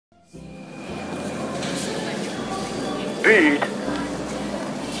Pete?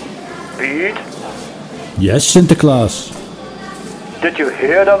 Pete? Yes, Santa Claus. Did you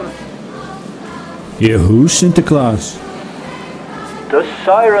hear them? Hear who, Santa Claus? The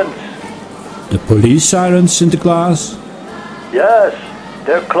sirens. The police sirens, Santa Claus? Yes,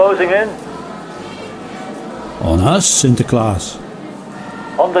 they're closing in. On us, Santa Claus?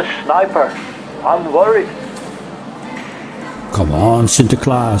 On the sniper. I'm worried. Come on, Santa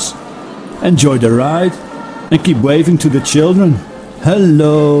Claus. Enjoy the ride and keep waving to the children.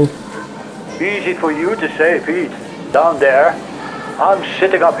 Hello. Easy for you to say, Pete. Down there. I'm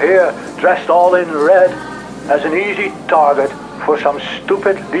sitting up here, dressed all in red, as an easy target for some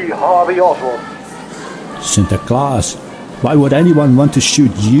stupid Lee Harvey Oswald. Santa Claus, why would anyone want to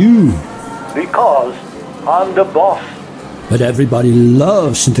shoot you? Because I'm the boss. But everybody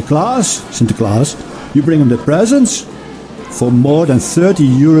loves Santa Claus. Santa Claus, you bring them the presents for more than 30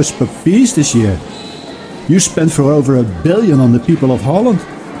 euros per piece this year. You spent for over $1 billion on the people of Holland.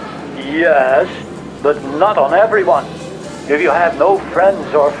 Yes, but not on everyone. If you have no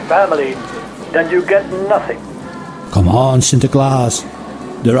friends or family, then you get nothing. Come on, Santa Claus.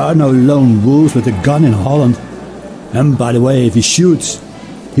 There are no lone wolves with a gun in Holland. And by the way, if he shoots,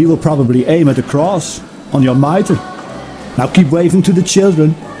 he will probably aim at the cross on your mitre. Now keep waving to the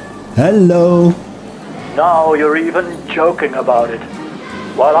children. Hello. Now you're even joking about it,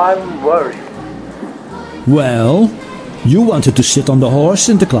 while I'm worried. Well, you wanted to sit on the horse,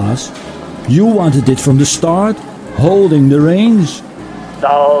 Santa Claus. You wanted it from the start, holding the reins.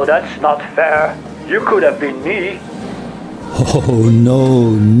 No, that's not fair. You could have been me. Oh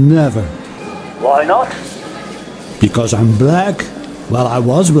no, never. Why not? Because I'm black. Well, I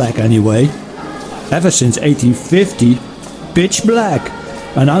was black anyway. Ever since 1850, pitch black.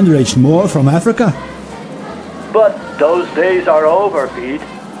 An underage Moor from Africa. But those days are over, Pete.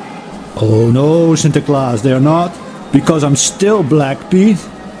 Oh no, Santa Claus, they're not. Because I'm still black, Pete.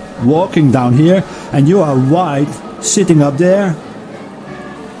 Walking down here, and you are white, sitting up there.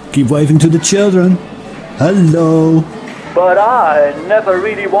 Keep waving to the children. Hello. But I never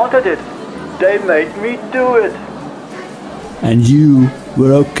really wanted it. They made me do it. And you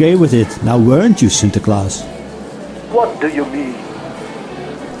were okay with it, now weren't you, Santa Claus? What do you mean?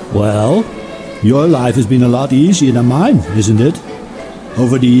 Well, your life has been a lot easier than mine, isn't it?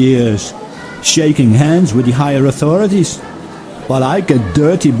 Over the years, shaking hands with the higher authorities, while I get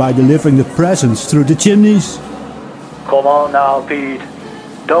dirty by delivering the presents through the chimneys. Come on now, Pete.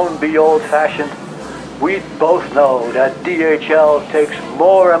 Don't be old-fashioned. We both know that DHL takes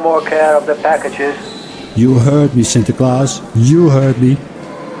more and more care of the packages. You heard me, Santa Claus. You heard me.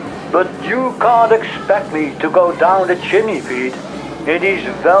 But you can't expect me to go down the chimney, Pete, in these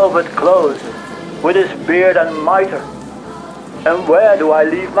velvet clothes, with his beard and mitre. And where do I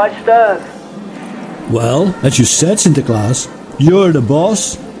leave my staff? Well, as you said, Santa Claus, you're the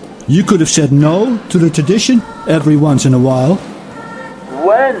boss. You could have said no to the tradition every once in a while.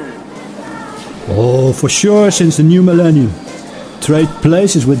 When? Oh, for sure, since the new millennium. Trade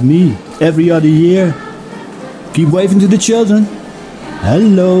places with me every other year. Keep waving to the children.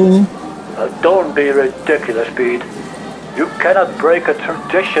 Hello. Don't be ridiculous, Pete. You cannot break a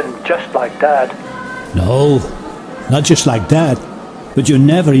tradition just like that. No, not just like that. But you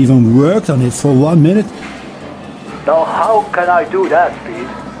never even worked on it for 1 minute. Now how can I do that,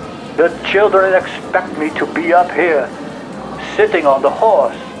 Pete? The children expect me to be up here, sitting on the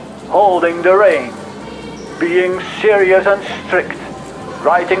horse, holding the rein, being serious and strict,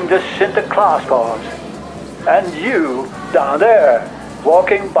 writing the Santa Claus cards. And you, down there,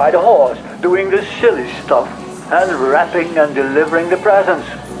 walking by the horse, doing the silly stuff, and wrapping and delivering the presents.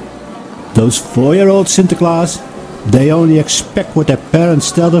 Those 4-year-old Santa Claus, they only expect what their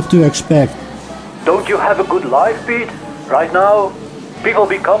parents tell them to expect. Don't you have a good life, Pete? Right now? People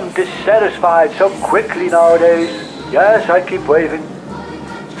become dissatisfied so quickly nowadays. Yes, I keep waving.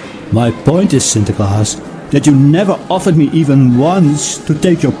 My point is, Santa Claus, that you never offered me even once to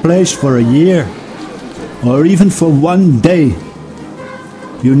take your place for a year. Or even for 1 day.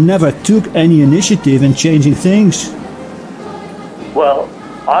 You never took any initiative in changing things. Well,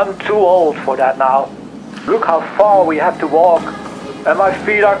 I'm too old for that now. Look how far we have to walk. And my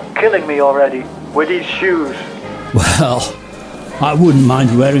feet are killing me already with these shoes. Well, I wouldn't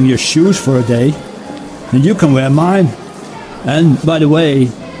mind wearing your shoes for a day. And you can wear mine. And by the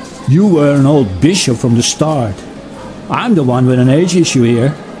way, you were an old bishop from the start. I'm the one with an age issue here.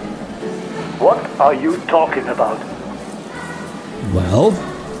 What are you talking about? Well,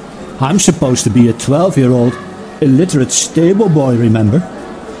 I'm supposed to be a 12-year-old illiterate stable boy, remember?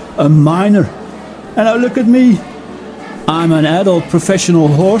 A minor. And now look at me. I'm an adult professional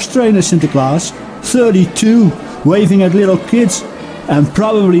horse trainer, Santa Claus. 32, waving at little kids, and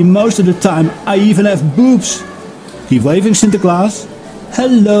probably most of the time I even have boobs. Keep waving, Sinterklaas.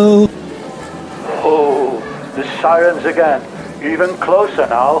 Hello. Oh, the sirens again. Even closer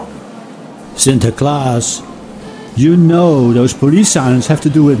now. Sinterklaas, you know those police sirens have to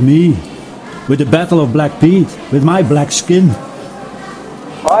do with me. With the Battle of Black Pete, with my black skin.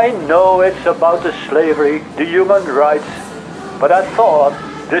 I know it's about the slavery, the human rights, but I thought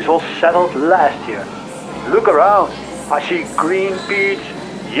this was settled last year. Look around. I see green beads,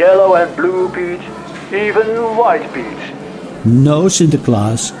 yellow and blue beads, even white beads. No,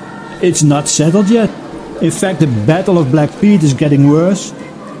 Sinterklaas, it's not settled yet. In fact, the Battle of Black Pete is getting worse.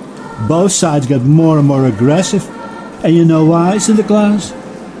 Both sides get more and more aggressive. And you know why, Sinterklaas?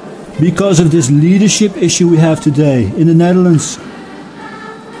 Because of this leadership issue we have today in the Netherlands.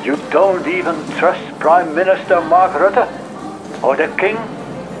 You don't even trust Prime Minister Mark Rutte? Or the King?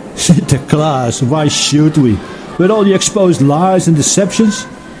 Sinterklaas, why should we? With all the exposed lies and deceptions?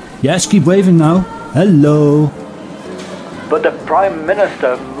 Yes, keep waving now. Hello. But the Prime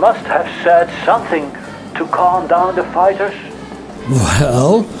Minister must have said something to calm down the fighters.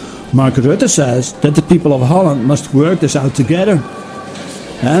 Well, Mark Rutte says that the people of Holland must work this out together.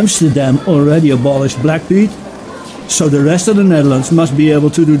 Amsterdam already abolished Black Pete, so the rest of the Netherlands must be able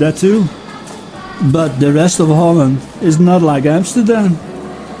to do that too. But the rest of Holland is not like Amsterdam.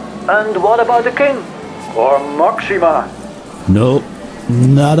 And what about the King? Or Maxima? No,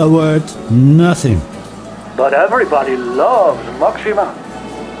 not a word, nothing. But everybody loves Maxima.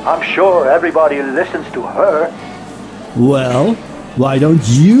 I'm sure everybody listens to her. Well, why don't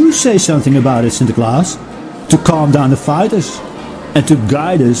you say something about it, Sinterklaas? To calm down the fighters and to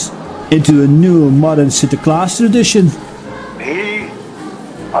guide us into a new modern Sinterklaas tradition. Me?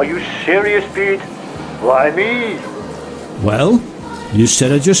 Are you serious, Pete? Why me? Well, you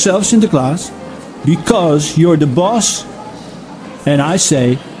said it yourself, Sinterklaas. Because you're the boss. And I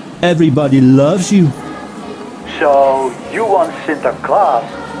say, everybody loves you. So you want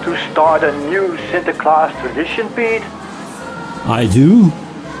Sinterklaas to start a new Sinterklaas tradition, Pete? I do.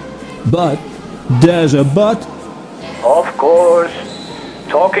 But there's a but. Of course.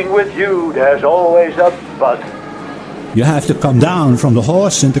 Talking with you, there's always a but. You have to come down from the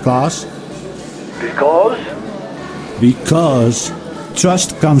horse, Sinterklaas. Because? Because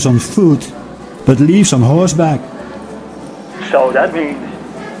trust comes on foot, but leaves on horseback. So that means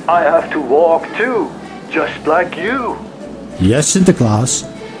I have to walk too, just like you. Yes, Sinterklaas.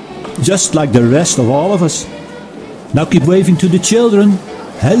 Just like the rest of all of us. Now keep waving to the children.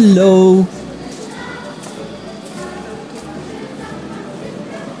 Hello.